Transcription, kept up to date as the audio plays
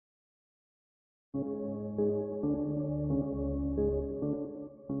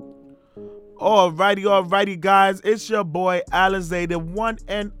Alrighty, guys. It's your boy Alizé, the one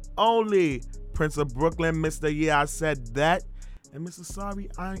and only Prince of Brooklyn, Mr. Yeah, I said that. And Mr. Sorry,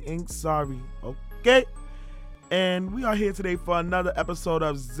 I ain't sorry. Okay? And we are here today for another episode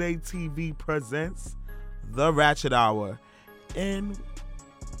of ZayTV Presents The Ratchet Hour. And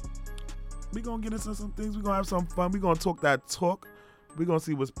we're going to get into some things. We're going to have some fun. We're going to talk that talk. We're going to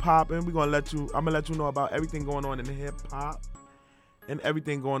see what's popping. I'm going to let you know about everything going on in the hip hop and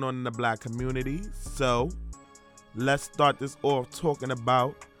everything going on in the black community. So let's start this off talking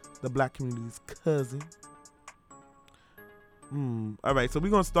about the black community's cousin. All right, so we're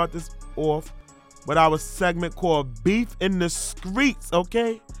going to start this off with our segment called Beef in the Streets,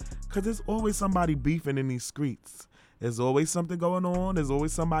 okay? Because there's always somebody beefing in these streets. There's always something going on. There's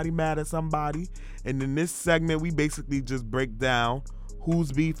always somebody mad at somebody. And in this segment, we basically just break down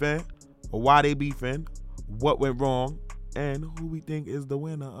who's beefing, or why they beefing, what went wrong, and who we think is the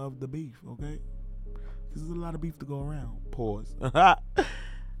winner of the beef, okay? Because there's a lot of beef to go around. Pause.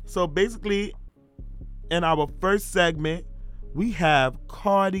 So basically, in our first segment, we have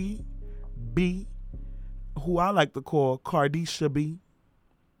Cardi B, who I like to call Cardisha B,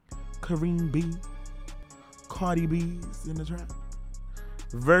 Kareem B, Cardi B's in the trap,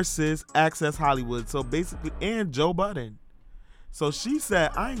 versus Access Hollywood. So basically, and Joe Budden. So she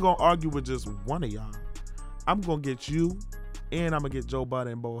said, I ain't going to argue with just one of y'all. I'm going to get you, and I'm going to get Joe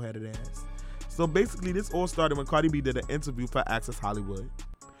Budden bullheaded ass. So basically, this all started when Cardi B did an interview for Access Hollywood.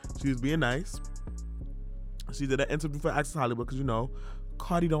 She was being nice. She did an interview for Access Hollywood because, you know,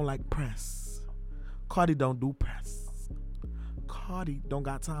 Cardi don't like press. Cardi don't do press. Cardi don't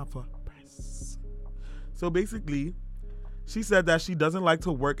got time for press. So basically, she said that she doesn't like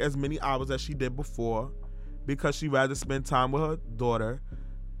to work as many hours as she did before because she'd rather spend time with her daughter.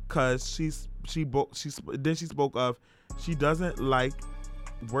 Because she spoke of she doesn't like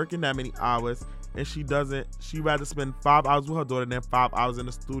working that many hours, and she'd rather spend 5 hours with her daughter than 5 hours in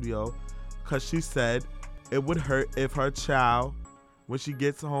the studio, because she said it would hurt if her child, when she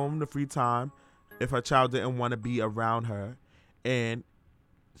gets home the free time, if her child didn't want to be around her, and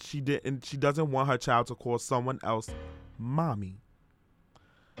she doesn't want her child to call someone else mommy.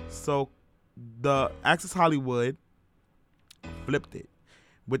 So the Access Hollywood flipped it.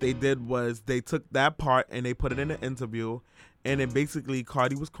 What they did was they took that part and they put it in an interview, and then basically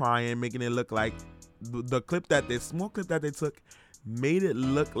Cardi was crying, making it look like the small clip that they took made it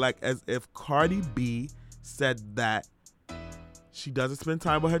look like as if Cardi B said that she doesn't spend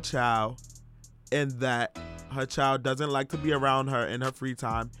time with her child, and that her child doesn't like to be around her in her free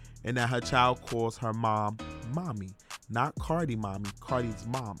time, and that her child calls her mom mommy. Not Cardi mommy, Cardi's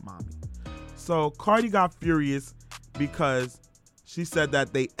mom mommy. So Cardi got furious because she said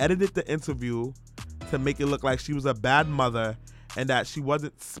that they edited the interview to make it look like she was a bad mother, and that she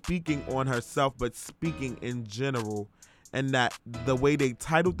wasn't speaking on herself but speaking in general, and that the way they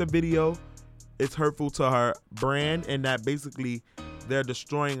titled the video is hurtful to her brand, and that basically they're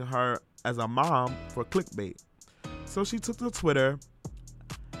destroying her as a mom for clickbait. So she took to Twitter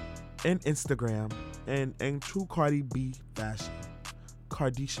and Instagram, and in true Cardi B fashion,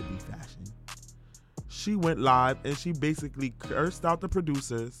 Cardisha B fashion, she went live and she basically cursed out the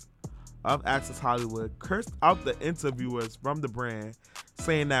producers of Access Hollywood, cursed out the interviewers from the brand,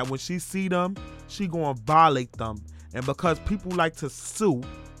 saying that when she see them, she gonna violate them. And because people like to sue,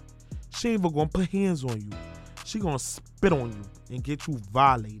 she ain't even gonna put hands on you. She gonna spit on you and get you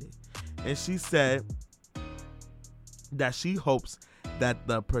violated. And she said that she hopes that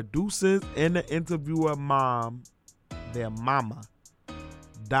the producers and the interviewer mom, their mama,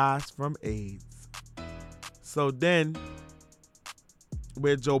 dies from AIDS. So then,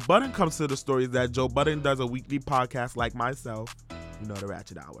 where Joe Budden comes to the story is that Joe Budden does a weekly podcast like myself, you know, the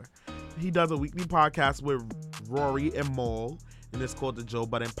Ratchet Hour. He does a weekly podcast with Rory and Maul, and it's called the Joe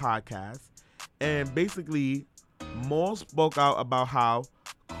Budden Podcast. And basically, Maul spoke out about how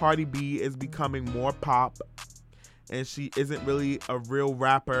Cardi B is becoming more pop, and she isn't really a real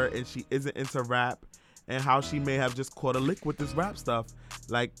rapper, and she isn't into rap, and how she may have just caught a lick with this rap stuff.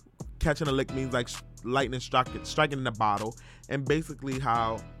 Like, catching a lick means like lightning striking in a bottle, and basically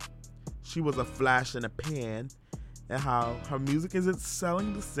how she was a flash in a pan, and how her music isn't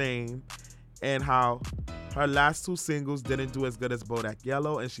selling the same, and how her last two singles didn't do as good as Bodak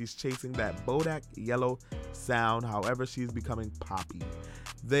Yellow, and she's chasing that Bodak Yellow sound. However, she's becoming poppy.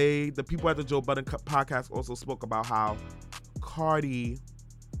 The people at the Joe Budden podcast also spoke about how Cardi's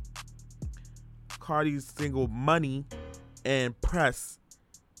single Money and Press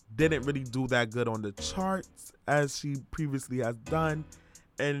didn't really do that good on the charts as she previously has done,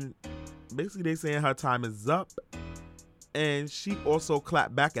 and basically they saying her time is up. And she also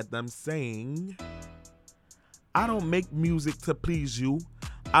clapped back at them saying, I don't make music to please you.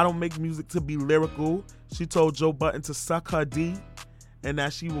 I don't make music to be lyrical. She told Joe Budden to suck her D and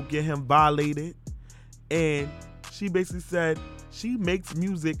that she will get him violated. And she basically said she makes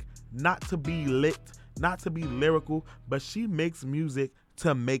music not to be lit, not to be lyrical, but she makes music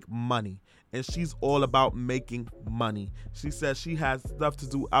to make money. And she's all about making money. She says she has stuff to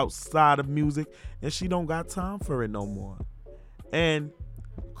do outside of music and she don't got time for it no more. And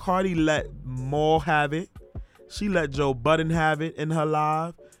Cardi let Maul have it. She let Joe Budden have it in her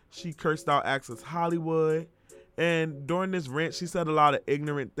live. She cursed out Access Hollywood. And during this rant, she said a lot of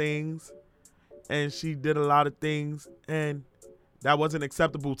ignorant things. And she did a lot of things. And that wasn't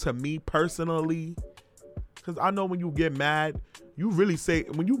acceptable to me personally. Because I know when you get mad, you really say,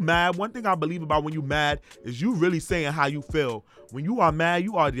 when you mad, one thing I believe about when you mad is you really saying how you feel. When you are mad,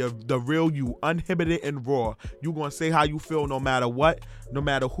 you are the real you, uninhibited and raw. You going to say how you feel no matter what, no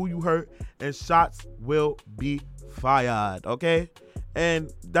matter who you hurt, and shots will be fired, okay?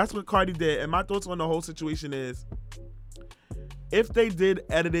 And that's what Cardi did. And my thoughts on the whole situation is, if they did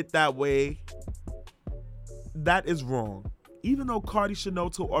edit it that way, that is wrong. Even though Cardi should know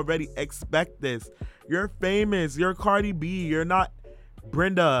to already expect this. You're famous. You're Cardi B. You're not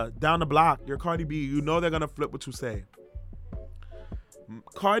Brenda down the block. You're Cardi B. You know they're going to flip what you say.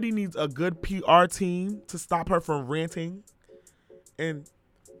 Cardi needs a good PR team to stop her from ranting and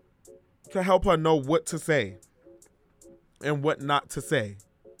to help her know what to say and what not to say.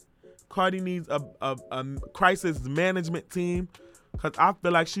 Cardi needs a crisis management team because I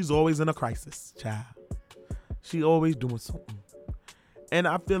feel like she's always in a crisis, child. She always doing something. And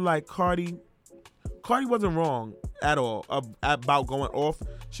I feel like Cardi wasn't wrong at all about going off.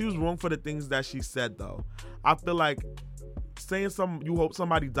 She was wrong for the things that she said, though. I feel like saying you hope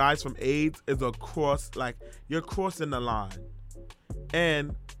somebody dies from AIDS is a cross, like you're crossing the line.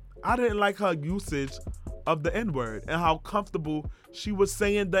 And I didn't like her usage of the N-word and how comfortable she was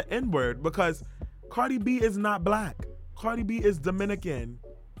saying the N-word, because Cardi B is not black. Cardi B is Dominican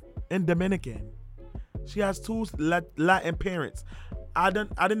and Dominican. She has two Latin parents. I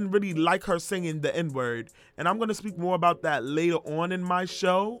didn't really like her singing the N-word. And I'm going to speak more about that later on in my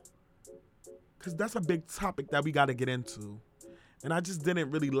show, because that's a big topic that we got to get into. And I just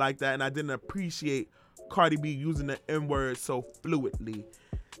didn't really like that. And I didn't appreciate Cardi B using the N-word so fluidly.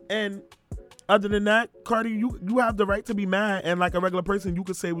 And other than that, Cardi, you have the right to be mad. And like a regular person, you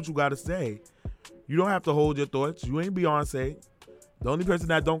can say what you got to say. You don't have to hold your thoughts. You ain't Beyonce. The only person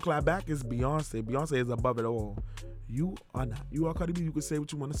that don't clap back is Beyonce. Beyonce is above it all. You are not. You are Cardi B. You can say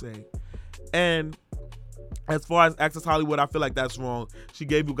what you want to say. And as far as Access Hollywood, I feel like that's wrong. She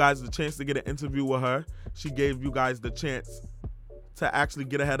gave you guys the chance to get an interview with her. She gave you guys the chance to actually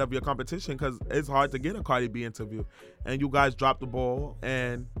get ahead of your competition, because it's hard to get a Cardi B interview. And you guys dropped the ball,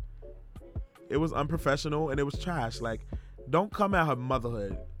 and it was unprofessional, and it was trash. Like, don't come at her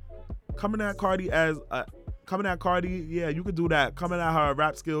motherhood. Coming at Cardi, yeah, you could do that. Coming at her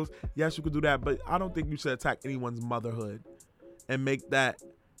rap skills, yes, you could do that. But I don't think you should attack anyone's motherhood and make that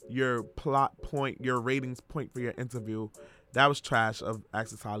your plot point, your ratings point for your interview. That was trash of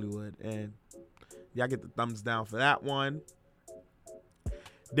Access Hollywood. And y'all get the thumbs down for that one.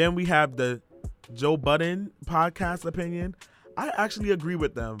 Then we have the Joe Budden podcast opinion. I actually agree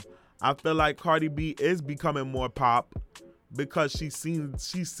with them. I feel like Cardi B is becoming more pop, because she's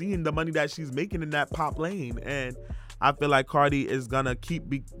seeing the money that she's making in that pop lane. And I feel like Cardi is gonna keep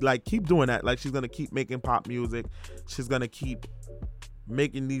doing that. Like, she's gonna keep making pop music. She's gonna keep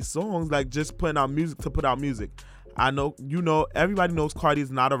making these songs, like just putting out music to put out music. I know, everybody knows Cardi is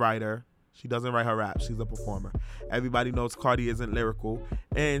not a writer. She doesn't write her rap. She's a performer. Everybody knows Cardi isn't lyrical.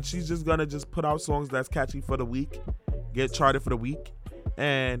 And she's just gonna just put out songs that's catchy for the week, get charted for the week,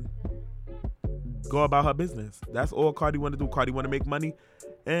 and go about her business. That's all Cardi want to do. Cardi want to make money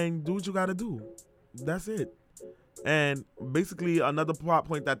and do what you got to do. That's it. And basically, another plot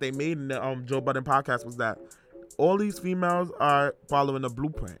point that they made in the Joe Budden podcast was that all these females are following the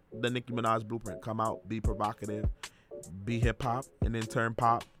blueprint, the Nicki Minaj blueprint. Come out, be provocative, be hip-hop, and then turn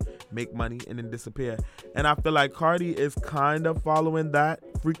pop, make money, and then disappear. And I feel like Cardi is kind of following that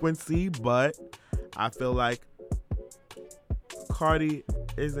frequency, but I feel like Cardi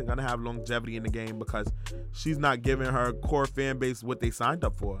isn't going to have longevity in the game, because she's not giving her core fan base what they signed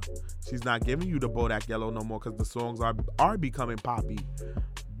up for. She's not giving you the Bodak Yellow no more, because the songs are becoming poppy.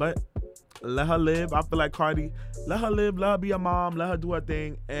 But let her live. I feel like Cardi, let her live, let her be a mom, let her do her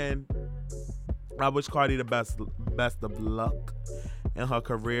thing. And I wish Cardi the best of luck in her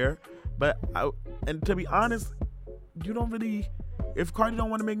career. But and to be honest, you don't really If Cardi don't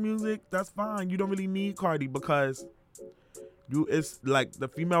want to make music, that's fine. You don't really need Cardi because it's like the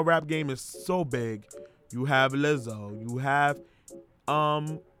female rap game is so big. You have Lizzo, you have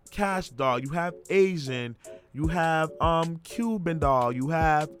Cash Doll, you have Asian, you have Cuban Doll, you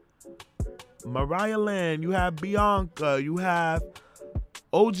have Mariah Lynn, you have Bianca, you have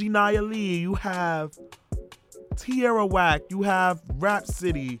OG Nia Lee, you have Tierra Whack, you have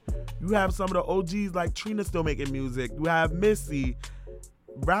Rhapsody, you have some of the OGs like Trina still making music, you have Missy.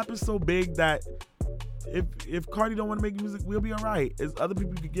 Rap is so big that if Cardi don't want to make music, we'll be alright. There's other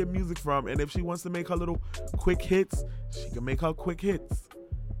people you can get music from, and if she wants to make her little quick hits, she can make her quick hits.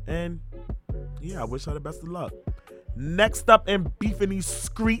 And yeah, I wish her the best of luck. Next up in Beef in these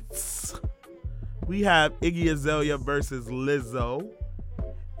Streets, we have Iggy Azalea versus Lizzo.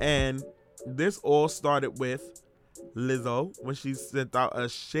 And this all started with Lizzo when she sent out a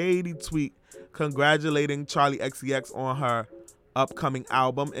shady tweet congratulating Charli XCX on her upcoming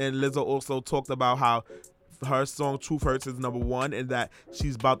album. And Lizzo also talked about how her song Truth Hurts is #1 and that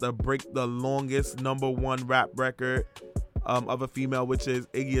she's about to break the longest #1 rap record of a female, which is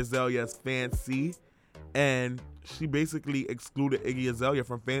Iggy Azalea's Fancy. And she basically excluded Iggy Azalea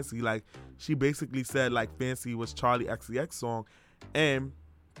from Fancy. Like, she basically said like Fancy was Charli XCX song. And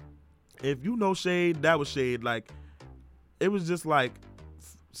if you know shade, that was shade. Like, it was just like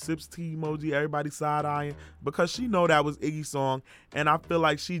sips tea emoji, everybody side eyeing, because she know that was Iggy's song, and I feel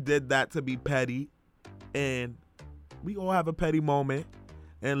like she did that to be petty. And we all have a petty moment.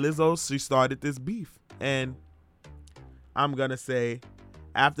 And Lizzo, she started this beef, and I'm gonna say,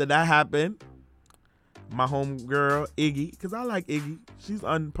 after that happened, my homegirl Iggy, because I like Iggy, she's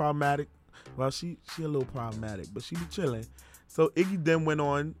unproblematic. Well, she a little problematic, but she be chilling. So Iggy then went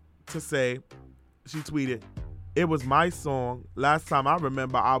on to say, she tweeted, "It was my song. Last time I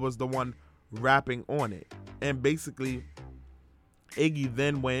remember, I was the one rapping on it." And basically, Iggy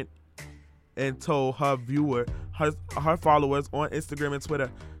then went and told her her followers on Instagram and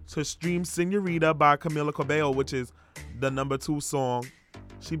Twitter to stream Señorita by Camila Cabello, which is the #2 song.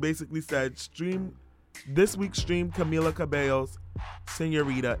 She basically said, stream Camila Cabello's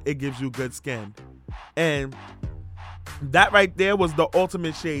Señorita. It gives you good skin. And that right there was the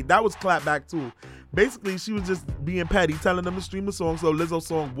ultimate shade. That was clapback too. Basically, she was just being petty, telling them to stream the song so Lizzo's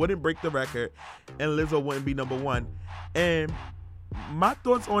song wouldn't break the record and Lizzo wouldn't be #1. And my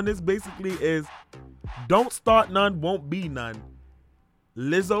thoughts on this basically is, don't start none, won't be none.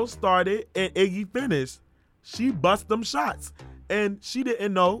 Lizzo started and Iggy finished. She bust them shots. And she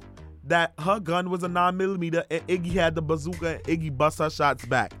didn't know that her gun was a 9mm and Iggy had the bazooka and Iggy bust her shots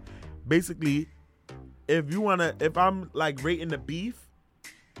back. Basically, if I'm like rating the beef,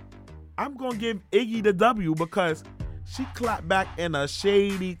 I'm gonna give Iggy the W because she clapped back in a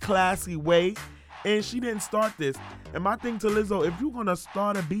shady, classy way, and she didn't start this. And my thing to Lizzo, if you're gonna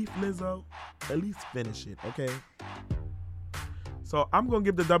start a beef, Lizzo, at least finish it, okay? So I'm gonna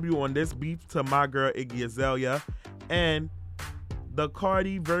give the W on this beef to my girl Iggy Azalea. And the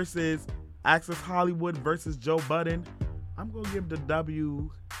Cardi versus Access Hollywood versus Joe Budden, I'm gonna give the W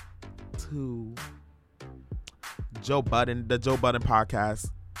to Joe Budden, the Joe Budden podcast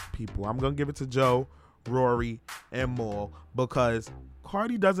people. I'm gonna give it to Joe, Rory, and Maul, because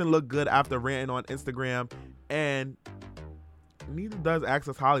Cardi doesn't look good after ranting on Instagram, and neither does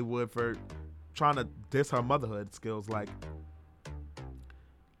Access Hollywood for trying to diss her motherhood skills. Like,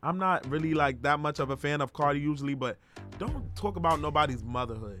 I'm not really like that much of a fan of Cardi usually, but don't talk about nobody's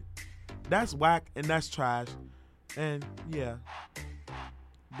motherhood. That's whack and that's trash. And yeah,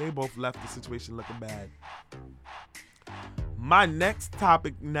 they both left the situation looking bad. My next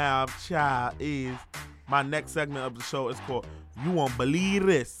topic now, child, is my next segment of the show is called You Won't Believe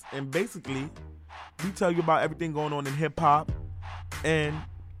This. And basically, we tell you about everything going on in hip-hop and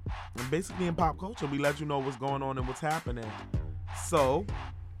basically in pop culture. We let you know what's going on and what's happening. So,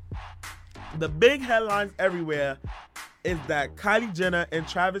 the big headlines everywhere is that Kylie Jenner and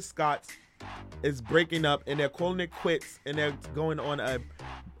Travis Scott is breaking up and they're calling it quits, and they're going on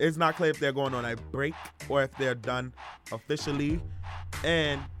it's not clear if they're going on a break or if they're done officially.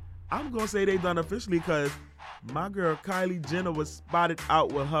 And I'm going to say they done officially because my girl Kylie Jenner was spotted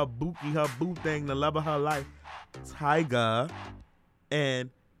out with her boo thing, the love of her life, Tyga.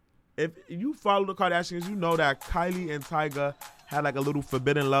 And if you follow the Kardashians, you know that Kylie and Tyga had like a little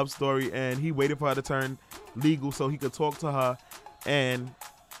forbidden love story, and he waited for her to turn legal so he could talk to her. And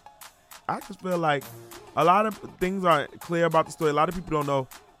I just feel like a lot of things aren't clear about the story. A lot of people don't know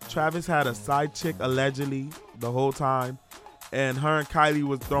Travis had a side chick allegedly the whole time, and her and Kylie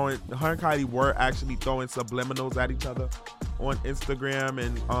were actually throwing subliminals at each other on Instagram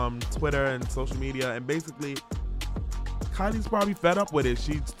and Twitter and social media. And basically, Kylie's probably fed up with it.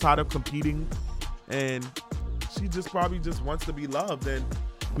 She's tired of competing, and she just probably just wants to be loved. And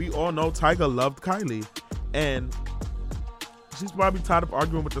we all know Tyga loved Kylie, and she's probably tired of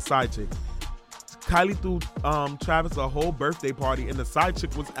arguing with the side chick. Kylie threw Travis a whole birthday party, and the side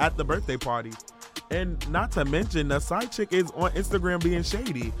chick was at the birthday party. And not to mention, the side chick is on Instagram being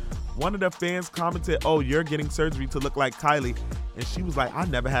shady. One of the fans commented, "Oh, you're getting surgery to look like Kylie." And she was like, "I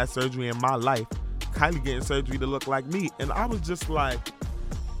never had surgery in my life. Kylie getting surgery to look like me." And I was just like,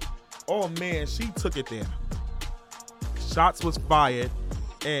 oh man, she took it there. Shots was fired.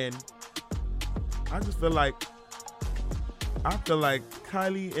 And I just feel like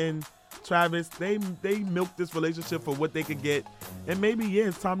Kylie and Travis, they milked this relationship for what they could get. And maybe, yeah,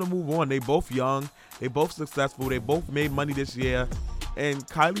 it's time to move on. They both young. They both successful. They both made money this year. And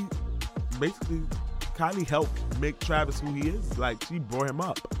Kylie helped make Travis who he is. Like, she brought him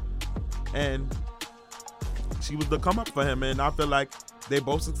up. And she was the come up for him. And I feel like they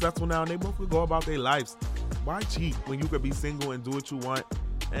both successful now, and they both could go about their lives. Why cheat when you could be single and do what you want?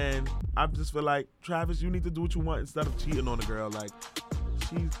 And I just feel like, Travis, you need to do what you want instead of cheating on a girl. Like,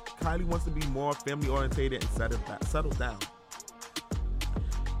 Kylie wants to be more family orientated and settle down.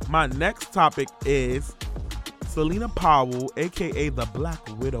 My next topic is Selena Powell, aka the Black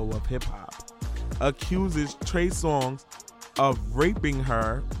Widow of hip hop, accuses Trey Songz of raping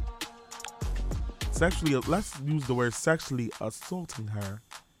her, let's use the word sexually assaulting her,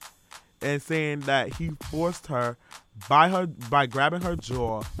 and saying that he forced her by grabbing her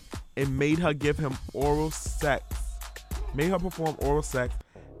jaw and made her give him oral sex, made her perform oral sex,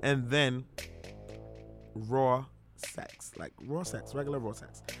 and then regular raw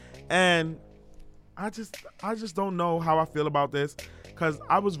sex. And I just don't know how I feel about this, because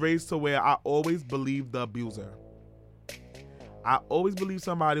I was raised to where I always believe the abuser. I always believe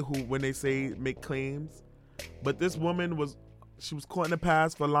somebody who, when they say make claims, but this woman was caught in the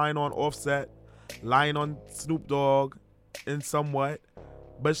past for lying on Offset, lying on Snoop Dogg, and somewhat,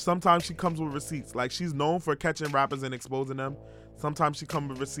 but sometimes she comes with receipts. Like, she's known for catching rappers and exposing them. Sometimes she comes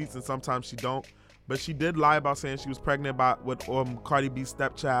with receipts and sometimes she don't. But she did lie about saying she was pregnant with Cardi B's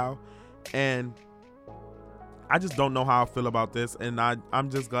stepchild, and I just don't know how I feel about this. And I'm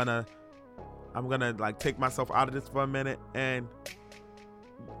gonna like take myself out of this for a minute. And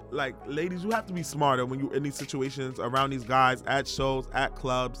like, ladies, you have to be smarter when you're in these situations around these guys, at shows, at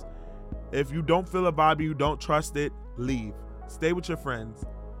clubs. If you don't feel a vibe, you don't trust it, leave. Stay with your friends.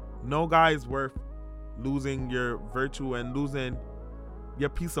 No guy is worth losing your virtue and losing your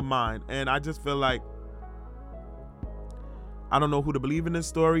peace of mind. And I just feel like I don't know who to believe in this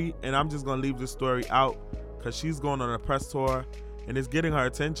story, and I'm just gonna leave this story out because she's going on a press tour and it's getting her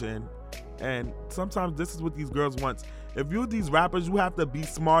attention. And sometimes this is what these girls want. If you're these rappers, you have to be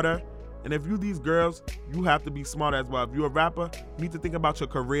smarter. And if you're these girls, you have to be smarter as well. If you're a rapper, you need to think about your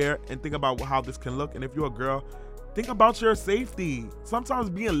career and think about how this can look. And if you're a girl, think about your safety.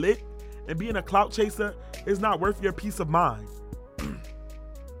 Sometimes being lit and being a clout chaser is not worth your peace of mind.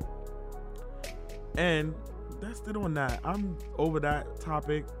 And that's it on that. I'm over that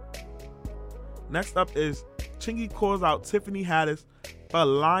topic. Next up is Chingy calls out Tiffany Haddish for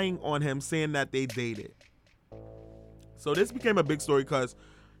lying on him, saying that they dated. So this became a big story because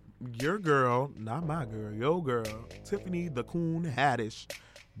your girl, not my girl, your girl, Tiffany the Coon Haddish,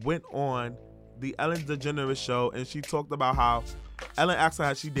 went on the Ellen DeGeneres show, and she talked about how Ellen asked her,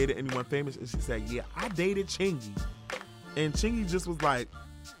 has she dated anyone famous? And she said, yeah, I dated Chingy. And Chingy just was like,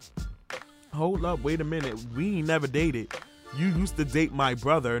 hold up, wait a minute. We ain't never dated. You used to date my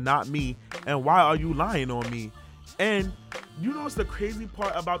brother, not me. And why are you lying on me? And you know what's the crazy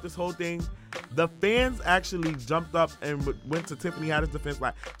part about this whole thing? The fans actually jumped up and went to Tiffany Haddish's defense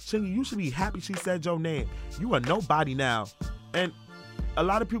like, Chingy, you should be happy she said your name. You are nobody now. And a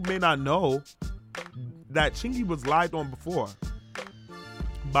lot of people may not know that Chingy was lied on before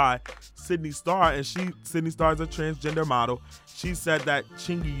by Sydney Starr, and Sydney Starr is a transgender model. She said that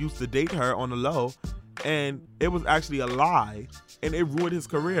Chingy used to date her on the low, and it was actually a lie, and it ruined his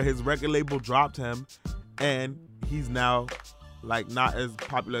career. His record label dropped him, and he's now like not as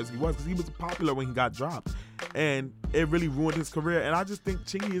popular as he was, because he was popular when he got dropped, and it really ruined his career. And I just think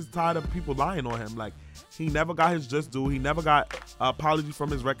Chingy is tired of people lying on him. Like, he never got his just due. He never got an apology from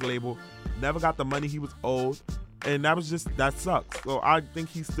his record label, never got the money he was owed, and that sucks. So I think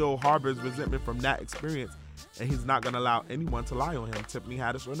he still harbors resentment from that experience, and he's not going to allow anyone to lie on him, Tiffany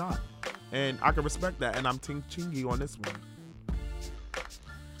Haddish or not. And I can respect that, and I'm Team Chingy on this one.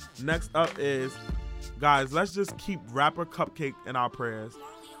 Next up is, guys, let's just keep rapper Cupcake in our prayers,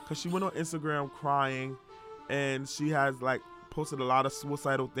 because she went on Instagram crying, and she has like posted a lot of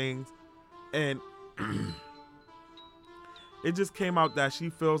suicidal things, and it just came out that she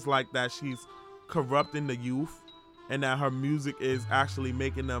feels like that she's corrupting the youth, and that her music is actually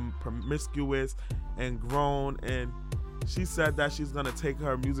making them promiscuous and grown. And she said that she's gonna take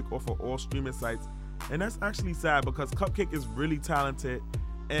her music off of all streaming sites, and that's actually sad because Cupcake is really talented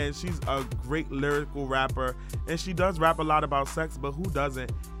and she's a great lyrical rapper, and she does rap a lot about sex, but who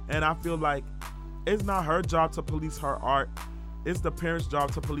doesn't? And I feel like it's not her job to police her art, it's the parents'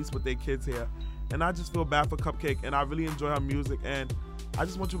 job to police what their kids hear. And I just feel bad for Cupcake, and I really enjoy her music, and I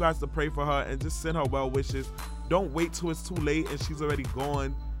just want you guys to pray for her and just send her well wishes. Don't wait till it's too late and she's already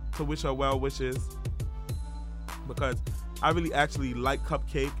gone to wish her well wishes, because I really actually like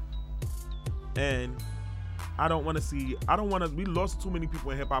Cupcake, and we lost too many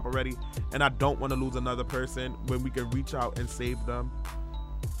people in hip hop already, and I don't want to lose another person when we can reach out and save them.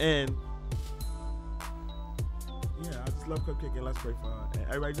 And yeah, I just love Cupcake, and let's pray for her. And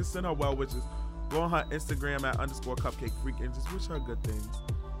everybody just send her well wishes. Go on her Instagram at _Cupcake Freak and just wish her good things.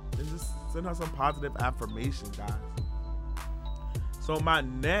 And just send her some positive affirmation, guys. So my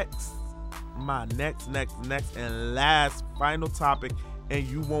next and last final topic, and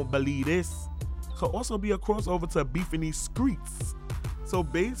you won't believe this, could also be a crossover to Beef in these Streets. So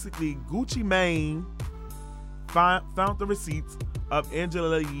basically, Gucci Mane found the receipts of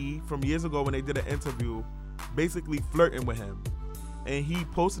Angela Yee from years ago when they did an interview, basically flirting with him. And he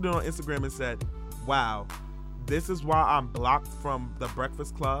posted it on Instagram and said, "Wow, this is why I'm blocked from the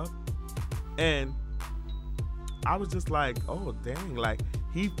Breakfast Club." And I was just like, oh dang, like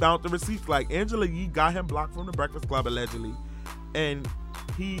he found the receipts. Like Angela Yee got him blocked from the Breakfast Club allegedly. And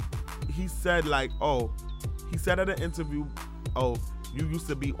he said like, he said at an interview, "Oh, you used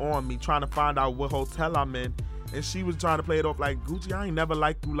to be on me trying to find out what hotel I'm in." And she was trying to play it off like, "Gucci, I ain't never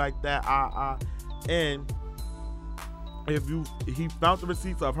liked you like that." And he found the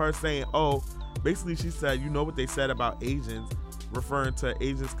receipts of her saying, basically she said, "You know what they said about Asians," referring to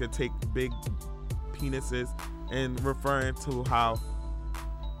Asians could take big penises, and referring to how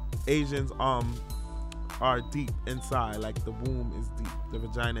Asians are deep inside, like the womb is deep, the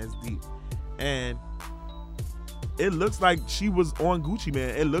vagina is deep. And it looks like she was on Gucci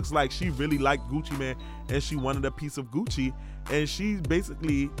Mane. It looks like she really liked Gucci Mane and she wanted a piece of Gucci. And she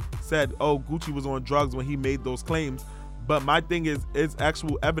basically said, Gucci was on drugs when he made those claims. But my thing is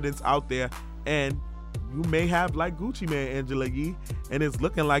actual evidence out there, and you may have liked Gucci Mane, Angela Yee, and it's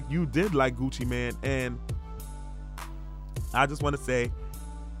looking like you did like Gucci Mane. And I just want to say,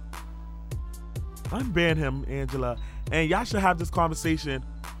 unban him, Angela, and y'all should have this conversation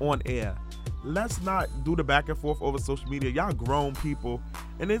on air. Let's not do the back and forth over social media. Y'all grown people,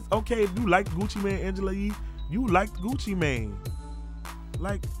 and it's okay if you like Gucci Mane, Angela Yee. You liked Gucci Mane.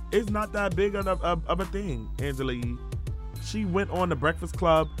 Like, it's not that big of a thing, Angela Yee. She went on the Breakfast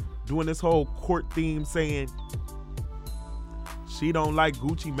Club doing this whole court theme saying she don't like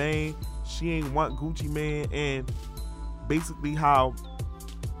Gucci Mane, she ain't want Gucci Mane, and basically how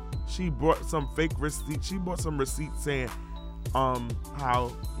she brought some fake receipts. She brought some receipts saying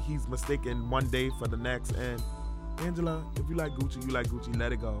how he's mistaken one day for the next. And Angela, if you like Gucci, you like Gucci,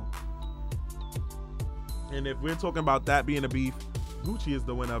 let it go. And if we're talking about that being a beef, Gucci is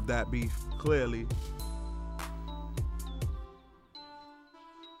the winner of that beef, clearly.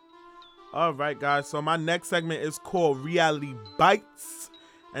 All right, guys. So my next segment is called Reality Bites,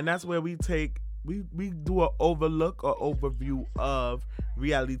 and that's where we do an overlook or overview of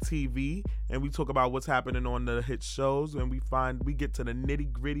reality TV, and we talk about what's happening on the hit shows, and we get to the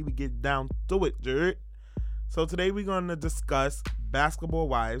nitty gritty, we get down to it, dude. So today we're going to discuss Basketball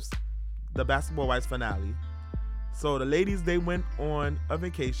Wives, the Basketball Wives finale. So the ladies, they went on a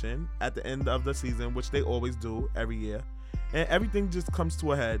vacation at the end of the season, which they always do every year, and everything just comes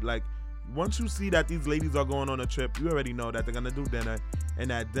to a head. Like, once you see that these ladies are going on a trip, you already know that they're gonna do dinner, and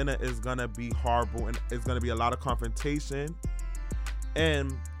that dinner is gonna be horrible, and it's gonna be a lot of confrontation.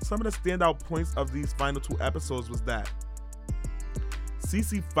 And some of the standout points of these final 2 episodes was that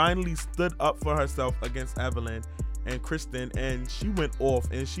Cece finally stood up for herself against Evelyn and Kristen, and she went off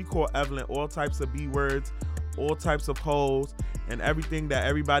and she called Evelyn all types of B words, all types of hoes, and everything that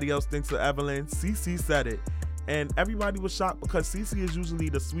everybody else thinks of Evelyn. Cece said it. And everybody was shocked because Cece is usually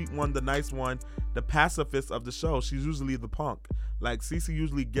the sweet one, the nice one, the pacifist of the show. She's usually the punk. Like, Cece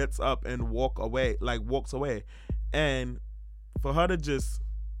usually gets up and walks away. And for her to just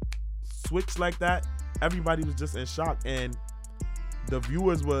switch like that, everybody was just in shock. And the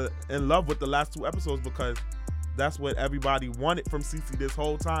viewers were in love with the last 2 episodes because that's what everybody wanted from Cece this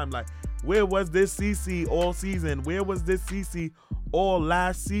whole time. Like, where was this Cece all season? Where was this Cece all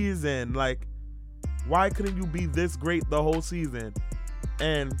last season? Like, why couldn't you be this great the whole season?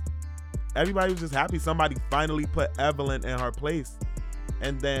 And everybody was just happy somebody finally put Evelyn in her place.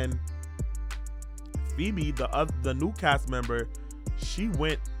 And then Phoebe, the new cast member, she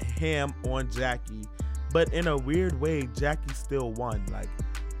went ham on Jackie, but in a weird way, Jackie still won. Like,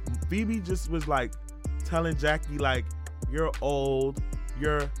 Phoebe just was like telling Jackie, like, you're old,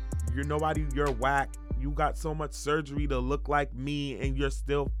 you're nobody, you're whack, you got so much surgery to look like me, and you're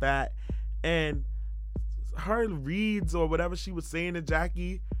still fat. And her reads or whatever she was saying to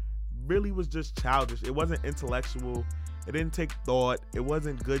Jackie really was just childish. It wasn't intellectual. It didn't take thought. It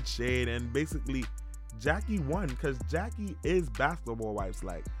wasn't good shade. And basically, Jackie won because Jackie is basketball wives.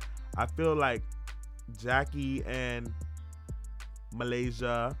 Like, I feel like Jackie and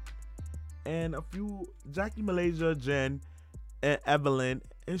Malaysia and Jackie, Malaysia, Jen, and Evelyn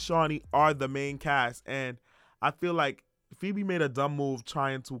and Shawnee are the main cast. And I feel like Phoebe made a dumb move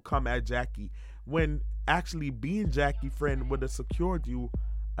trying to come at Jackie when actually being Jackie's friend would have secured you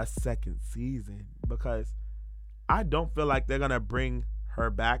a second season, because I don't feel like they're going to bring her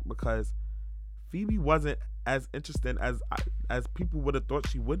back, because Phoebe wasn't as interesting as people would have thought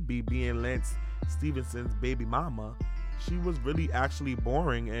she would be, being Lance Stevenson's baby mama. She was really actually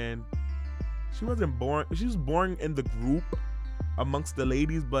boring, and she wasn't boring. She was boring in the group amongst the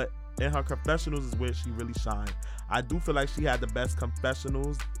ladies, but in her confessionals is where she really shined. I do feel like she had the best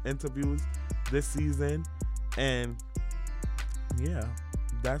confessionals interviews this season, and yeah,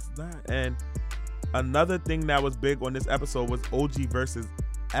 that's that. And another thing that was big on this episode was OG versus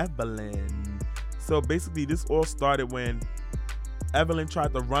Evelyn. So basically, this all started when Evelyn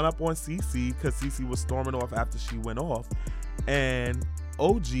tried to run up on Cece because Cece was storming off after she went off, and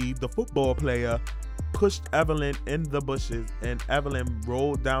OG, the football player, pushed Evelyn in the bushes, and Evelyn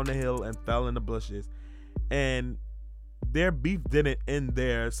rolled down the hill and fell in the bushes. And their beef didn't end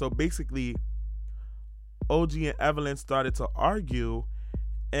there. So basically, OG and Evelyn started to argue,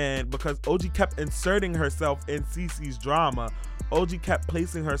 and because OG kept inserting herself in Cece's drama, OG kept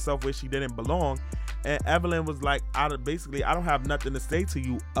placing herself where she didn't belong, and Evelyn was like, I don't have nothing to say to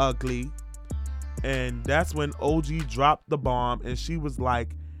you, ugly. And that's when OG dropped the bomb, and she was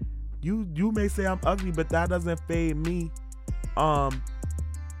like, you may say I'm ugly, but that doesn't fade me.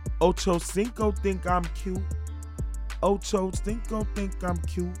 Ocho Cinco think I'm cute. Ocho Cinco think I'm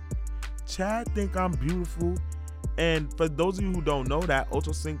cute. Chad think I'm beautiful. And for those of you who don't know that,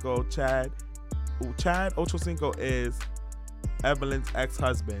 Ocho Cinco, Chad Ocho Cinco is Evelyn's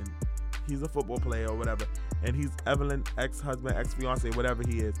ex-husband. He's a football player or whatever, and he's Evelyn's ex-husband, ex-fiance, whatever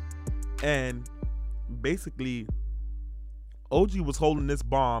he is. And basically, OG was holding this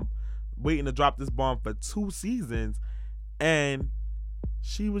bomb, waiting to drop this bomb for 2 seasons, and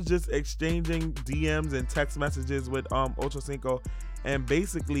she was just exchanging DMs and text messages with Ocho Cinco, and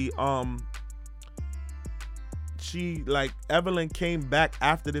basically Evelyn came back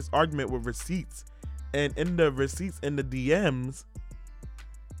after this argument with receipts, and in the receipts in the DMs,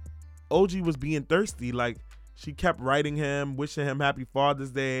 OG was being thirsty. Like, she kept writing him, wishing him happy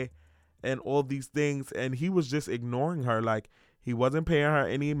Father's Day and all these things, and he was just ignoring her. Like, he wasn't paying her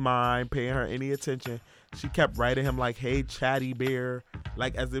any mind, paying her any attention. She kept writing him like, hey, Chatty Bear,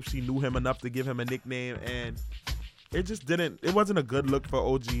 like as if she knew him enough to give him a nickname, and it wasn't a good look for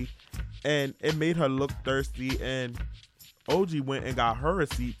OG, and it made her look thirsty. And OG went and got her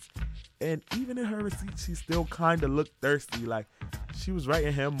receipts, and even in her receipts, she still kind of looked thirsty. Like, she was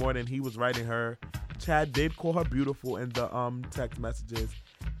writing him more than he was writing her. Chad did call her beautiful in the text messages,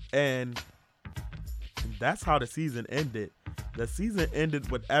 and that's how the season ended. The season ended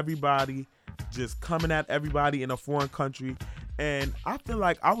with everybody just coming at everybody in a foreign country, and I feel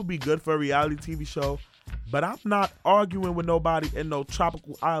like I would be good for a reality TV show, but I'm not arguing with nobody in no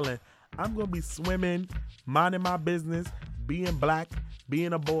tropical island. I'm gonna be swimming, minding my business, being black,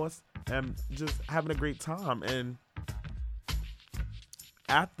 being a boss, and just having a great time. And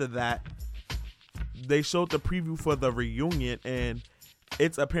after that, they showed the preview for the reunion, and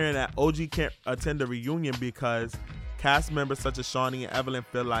it's apparent that OG can't attend the reunion because cast members such as Shawnee and Evelyn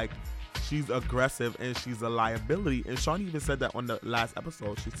feel like she's aggressive and she's a liability. And Shawnee even said that on the last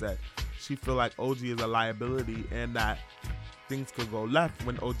episode. She said she feel like OG is a liability and that things could go left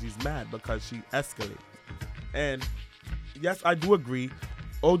when OG's mad because she escalates. And yes, I do agree.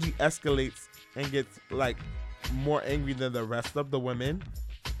 OG escalates and gets like more angry than the rest of the women.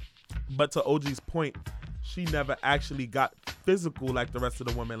 But to OG's point, she never actually got physical like the rest of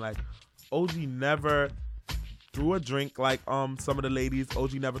the women. Like, OG never threw a drink like some of the ladies.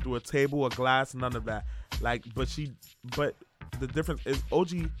 OG never threw a table, a glass, none of that. Like, but the difference is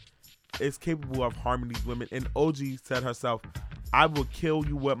OG is capable of harming these women, and OG said herself, I will kill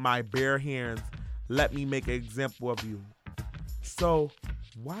you with my bare hands. Let me make an example of you. So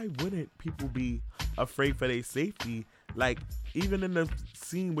why wouldn't people be afraid for their safety? Like, even in the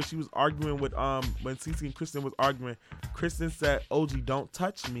scene where she was arguing with when Cece and Kristen was arguing, Kristen said, OG, don't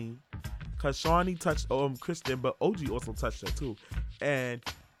touch me, because Shawnee touched Kristen, but OG also touched her too. And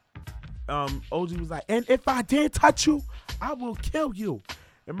OG was like, and if I did touch you, I will kill you.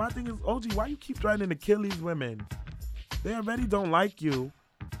 And my thing is, OG, why you keep threatening to kill these women? They already don't like you.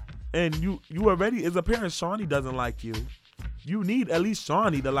 And you already, as a parent, Shawnee doesn't like you. You need at least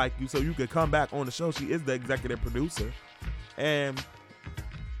Shawnee to like you so you could come back on the show. She is the executive producer. And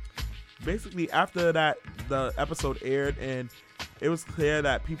basically after that, the episode aired and it was clear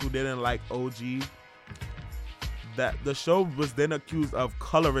that people didn't like OG. That the show was then accused of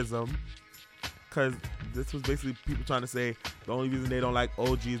colorism, because this was basically people trying to say the only reason they don't like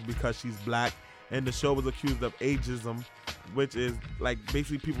OG is because she's black. And the show was accused of ageism, which is like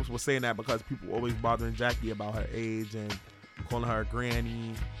basically people were saying that because people always bothering Jackie about her age and calling her a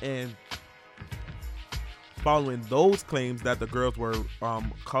granny. And following those claims that the girls were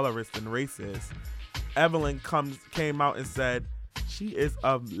colorist and racist, Evelyn came out and said she is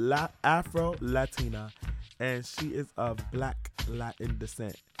of Afro-Latina and she is of Black Latin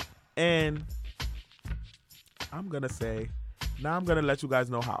descent. And I'm going to let you guys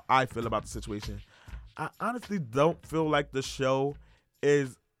know how I feel about the situation. I honestly don't feel like the show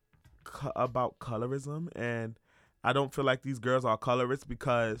is about colorism, and I don't feel like these girls are colorists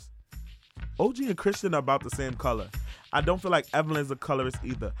because OG and Christian are about the same color. I don't feel like Evelyn's a colorist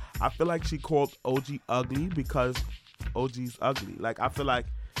either. I feel like she called OG ugly because OG's ugly. Like, I feel like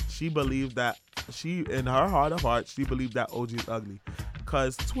she believed that in her heart of hearts, she believed that OG is ugly.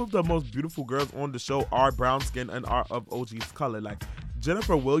 Because two of the most beautiful girls on the show are brown skin and are of OG's color. Like,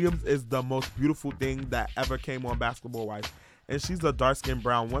 Jennifer Williams is the most beautiful thing that ever came on Basketball Wives, and she's a dark-skinned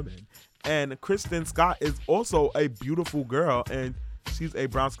brown woman. And Kristen Scott is also a beautiful girl, and she's a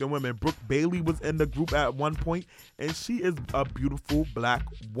brown-skinned woman. Brooke Bailey was in the group at one point, and she is a beautiful black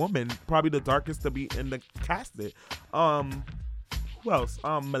woman, probably the darkest to be in the casted. Who else?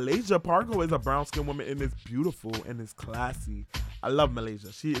 Malaysia Pargo is a brown-skinned woman and is beautiful and is classy. I love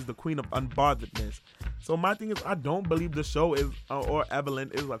Malaysia. She is the queen of unbotheredness. So my thing is, I don't believe the show is, or Evelyn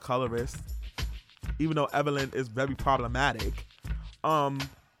is a colorist, even though Evelyn is very problematic.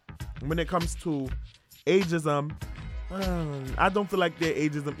 When it comes to ageism, I don't feel like they're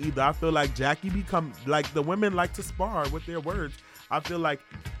ageism either. I feel like Jackie like the women like to spar with their words. I feel like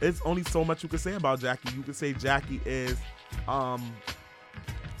it's only so much you can say about Jackie. You can say Jackie is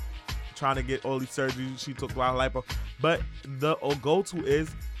trying to get all these surgeries. She took a lot of lipo. But the go-to is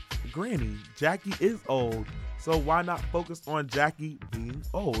Granny. Jackie is old. So why not focus on Jackie being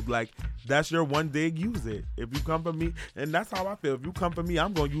old? Like, that's your one dig, use it. If you come for me, and that's how I feel. If you come for me,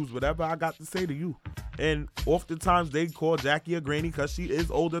 I'm going to use whatever I got to say to you. And oftentimes they call Jackie a granny because she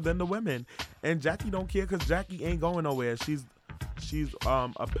is older than the women. And Jackie don't care because Jackie ain't going nowhere. She's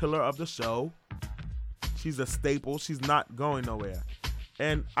a pillar of the show. She's a staple. She's not going nowhere.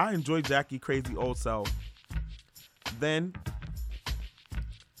 And I enjoy Jackie crazy old self. Then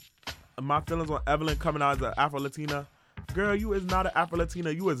my feelings on Evelyn coming out as an Afro-Latina. Girl, you is not an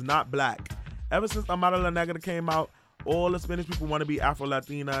Afro-Latina. You is not black. Ever since Amara La Negra came out, all the Spanish people want to be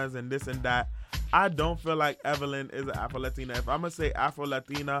Afro-Latinas and this and that. I don't feel like Evelyn is an Afro-Latina. If I'm going to say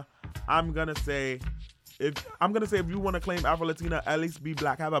Afro-Latina, I'm going to say if you want to claim Afro-Latina, at least be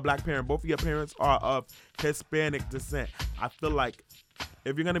black. Have a black parent. Both of your parents are of Hispanic descent. I feel like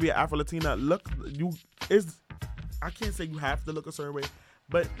if you're going to be an Afro-Latina, I can't say you have to look a certain way,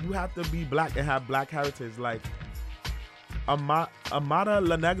 but you have to be black and have black heritage. Like Amara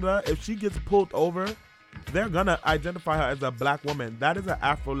La Negra, if she gets pulled over, they're going to identify her as a black woman. That is an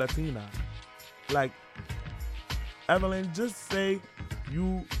Afro-Latina. Like, Evelyn, just say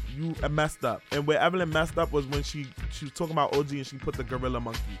you messed up. And where Evelyn messed up was when she was talking about OG and she put the gorilla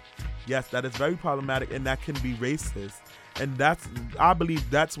monkey. Yes, that is very problematic and that can be racist. And I believe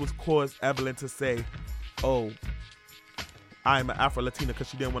that's what caused Evelyn to say, oh, I'm an Afro-Latina, because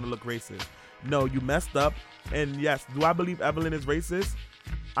she didn't want to look racist. No, you messed up. And yes, do I believe Evelyn is racist?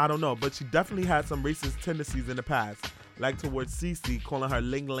 I don't know, but she definitely had some racist tendencies in the past, like towards Cece, calling her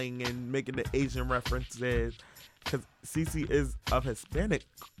Ling Ling and making the Asian references, because Cece is of Hispanic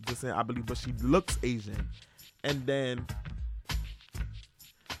descent, I believe, but she looks Asian. And then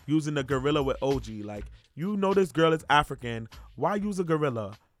using the gorilla with OG, like, you know this girl is African, why use a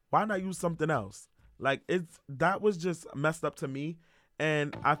gorilla? Why not use something else? Like, that was just messed up to me.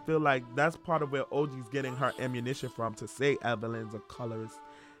 And I feel like that's part of where OG's getting her ammunition from to say Evelyn's a colorist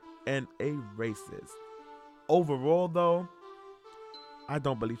and a racist. Overall, though, I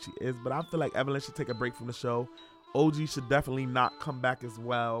don't believe she is, but I feel like Evelyn should take a break from the show. OG should definitely not come back as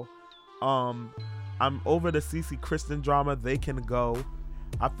well. I'm over the CC Kristen drama. They can go.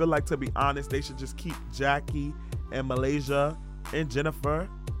 I feel like, to be honest, they should just keep Jackie and Malaysia and Jennifer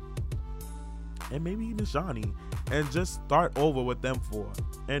and maybe even Shawnee and just start over with them four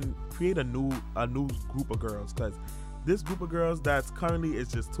and create a new group of girls, because this group of girls that's currently is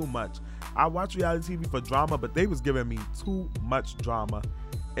just too much. I watch reality TV for drama, but they was giving me too much drama.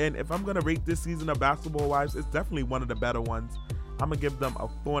 And if I'm gonna rate this season of Basketball Wives, it's definitely one of the better ones. I'm gonna give them a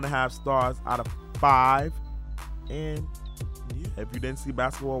 4.5 stars out of 5. And yeah, if you didn't see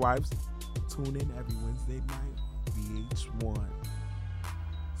Basketball Wives, tune in every Wednesday night, VH1.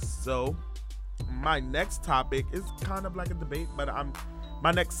 So my next topic is kind of like a debate, but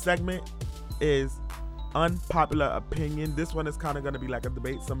my next segment is unpopular opinion. This one is kind of going to be like a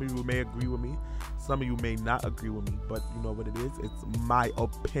debate. Some of you may agree with me, some of you may not agree with me, but you know what it is, it's my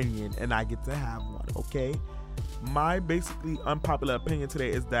opinion and I get to have one. Okay, my basically unpopular opinion today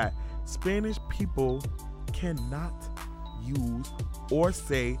is that Spanish people cannot use or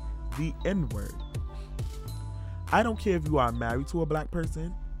say the N-word. I don't care if you are married to a black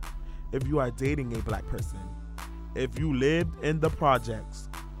person, if you are dating a black person, if you lived in the projects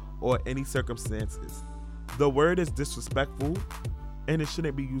or any circumstances. The word is disrespectful and it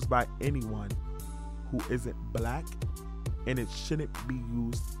shouldn't be used by anyone who isn't black, and it shouldn't be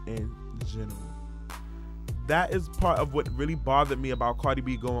used in general. That is part of what really bothered me about Cardi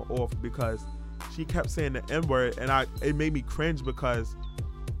B going off, because she kept saying the N-word and it made me cringe, because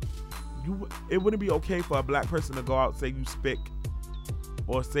it wouldn't be okay for a black person to go out and say you spick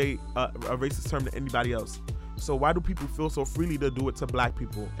or say a racist term to anybody else. So why do people feel so freely to do it to black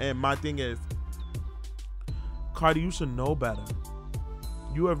people? And my thing is, Cardi, you should know better.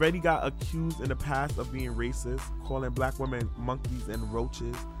 You already got accused in the past of being racist, calling black women monkeys and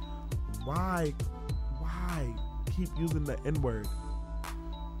roaches. Why keep using the N-word?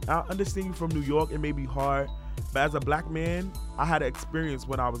 I understand you from New York, it may be hard, but as a black man, I had an experience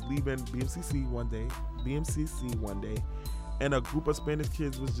when I was leaving BMCC one day, and a group of Spanish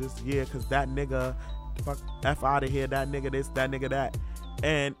kids was just, yeah, because that nigga, fuck, F out of here, that nigga this, that nigga that.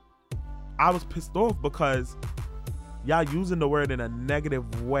 And I was pissed off because y'all using the word in a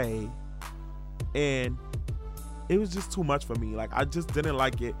negative way, and it was just too much for me. Like, I just didn't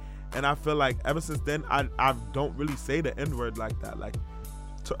like it, and I feel like ever since then, I don't really say the N-word like that. Like,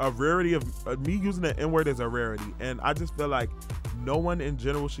 a rarity of me using the N-word is a rarity, and I just feel like no one in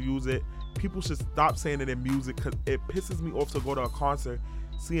general should use it. People should stop saying it in music, because it pisses me off to go to a concert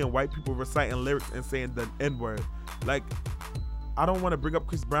seeing white people reciting lyrics and saying the N-word. Like, I don't want to bring up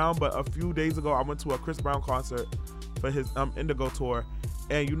Chris Brown, but a few days ago I went to a Chris Brown concert for his Indigo tour,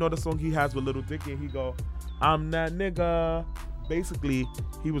 and you know the song he has with Lil Dicky, and he go, I'm that nigga. Basically,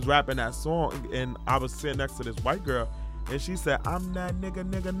 he was rapping that song, and I was sitting next to this white girl, and she said, I'm that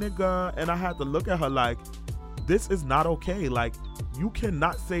nigga, and I had to look at her like, this is not okay. Like, you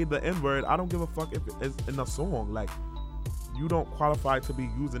cannot say the N-word. I don't give a fuck if it's in a song. Like, you don't qualify to be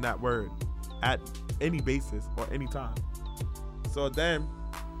using that word at any basis or any time. So then,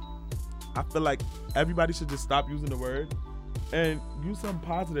 I feel like everybody should just stop using the word and use some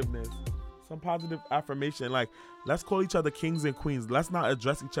positiveness, some positive affirmation. Like, let's call each other kings and queens. Let's not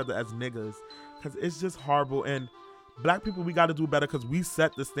address each other as niggas, because it's just horrible. And black people, we got to do better, because we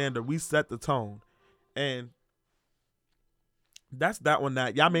set the standard, we set the tone. And that's that one.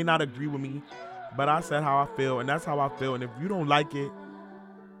 That y'all may not agree with me, but I said how I feel, and that's how I feel. And if you don't like it,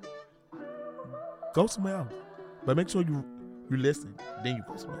 go somewhere else. But make sure you listen, then you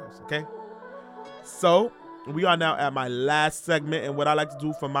go somewhere else, okay? So we are now at my last segment, and what I like to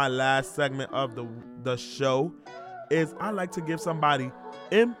do for my last segment of the show is I like to give somebody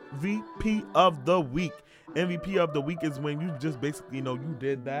MVP of the week. MVP of the week is when you just basically, you know, you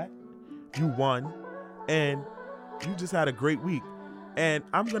did that, you won, and you just had a great week. And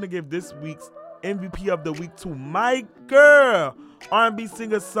I'm gonna give this week's MVP of the week to my girl, R&B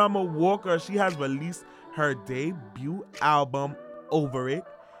singer Summer Walker. She has released her debut album, Over It,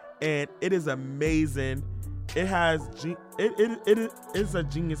 and it is amazing. It is a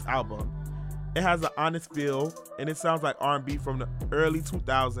genius album. It has an honest feel, and it sounds like R&B from the early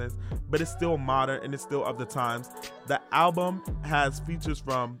 2000s, but it's still modern and it's still of the times. The album has features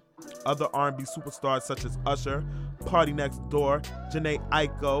from other R&B superstars such as Usher, Party Next Door, Jhené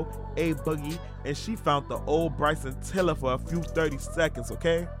Aiko, A Boogie, and she found the old Bryson Tiller for a few 30 seconds,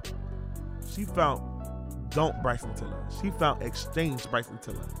 okay? She found Don't Bryson Tiller. She found Exchange Bryson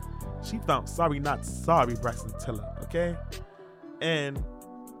Tiller. She found Sorry Not Sorry Bryson Tiller, okay? And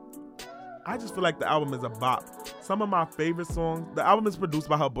I just feel like the album is a bop. Some of my favorite songs, the album is produced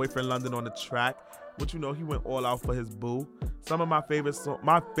by her boyfriend London on the track, But he went all out for his boo. Some of my favorite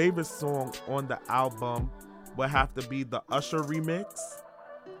song on the album would have to be the Usher remix.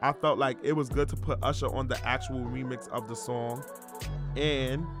 I felt like it was good to put Usher on the actual remix of the song.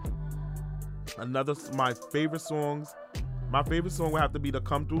 And my favorite song would have to be the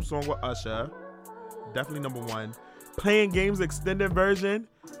Come Through song with Usher. Definitely number one. Playing Games extended version.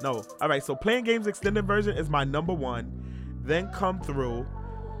 No. All right. So Playing Games extended version is my number one. Then Come Through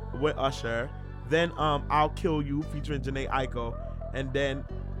with Usher. Then I'll Kill You featuring Jhené Aiko. And then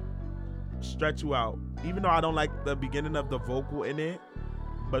Stretch You Out. Even though I don't like the beginning of the vocal in it,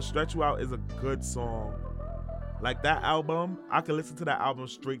 but Stretch You Out is a good song. Like that album, I can listen to that album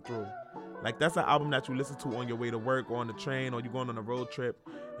straight through. Like that's an album that you listen to on your way to work or on the train or you're going on a road trip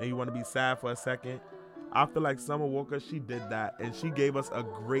and you want to be sad for a second. I feel like Summer Walker, she did that and she gave us a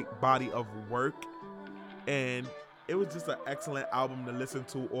great body of work, and it was just an excellent album to listen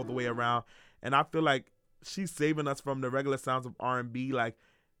to all the way around. And I feel like she's saving us from the regular sounds of R&B. Like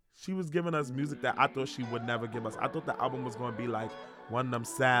she was giving us music that I thought she would never give us. I thought the album was going to be like one of them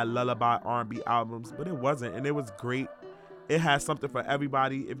sad lullaby R&B albums, but it wasn't, and it was great. It has something for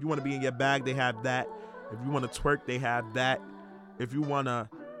everybody. If you want to be in your bag, they have that. If you want to twerk, they have that. If you want to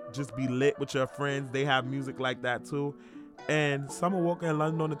just be lit with your friends, they have music like that too. And Summer Walker and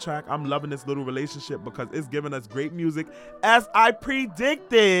London on the track, I'm loving this little relationship because it's giving us great music. As I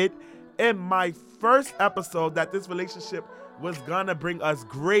predicted in my first episode that this relationship was gonna bring us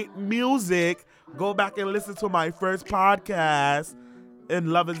great music. Go back and listen to my first podcast, and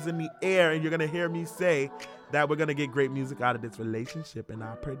Love Is in the Air, and you're gonna hear me say that we're gonna get great music out of this relationship, and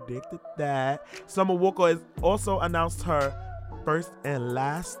I predicted that. Summer Walker has also announced her first and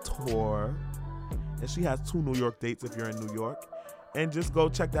last tour, and she has 2 New York dates if you're in New York. And just go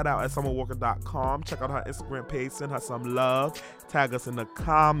check that out at summerwalker.com. Check out her Instagram page, send her some love, tag us in the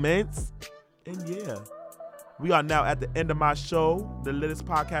comments, and yeah. We are now at the end of my show. The Littest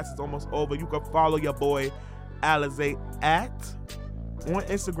Podcast is almost over. You can follow your boy Alizé on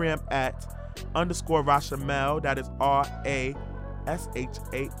Instagram at _Rashamel. That is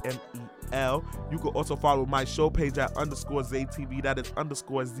RASHAMEL. You can also follow my show page at _ZTV. That is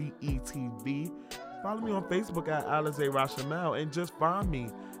 _ZETV. Follow me on Facebook at Alizé Rashamel and just find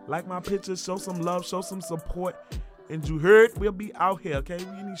me. Like my pictures, show some love, show some support. And you heard, we'll be out here, okay?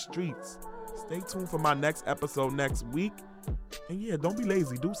 We in these streets. Stay tuned for my next episode next week. And yeah, don't be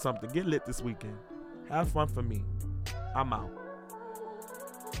lazy. Do something. Get lit this weekend. Have fun for me. I'm out.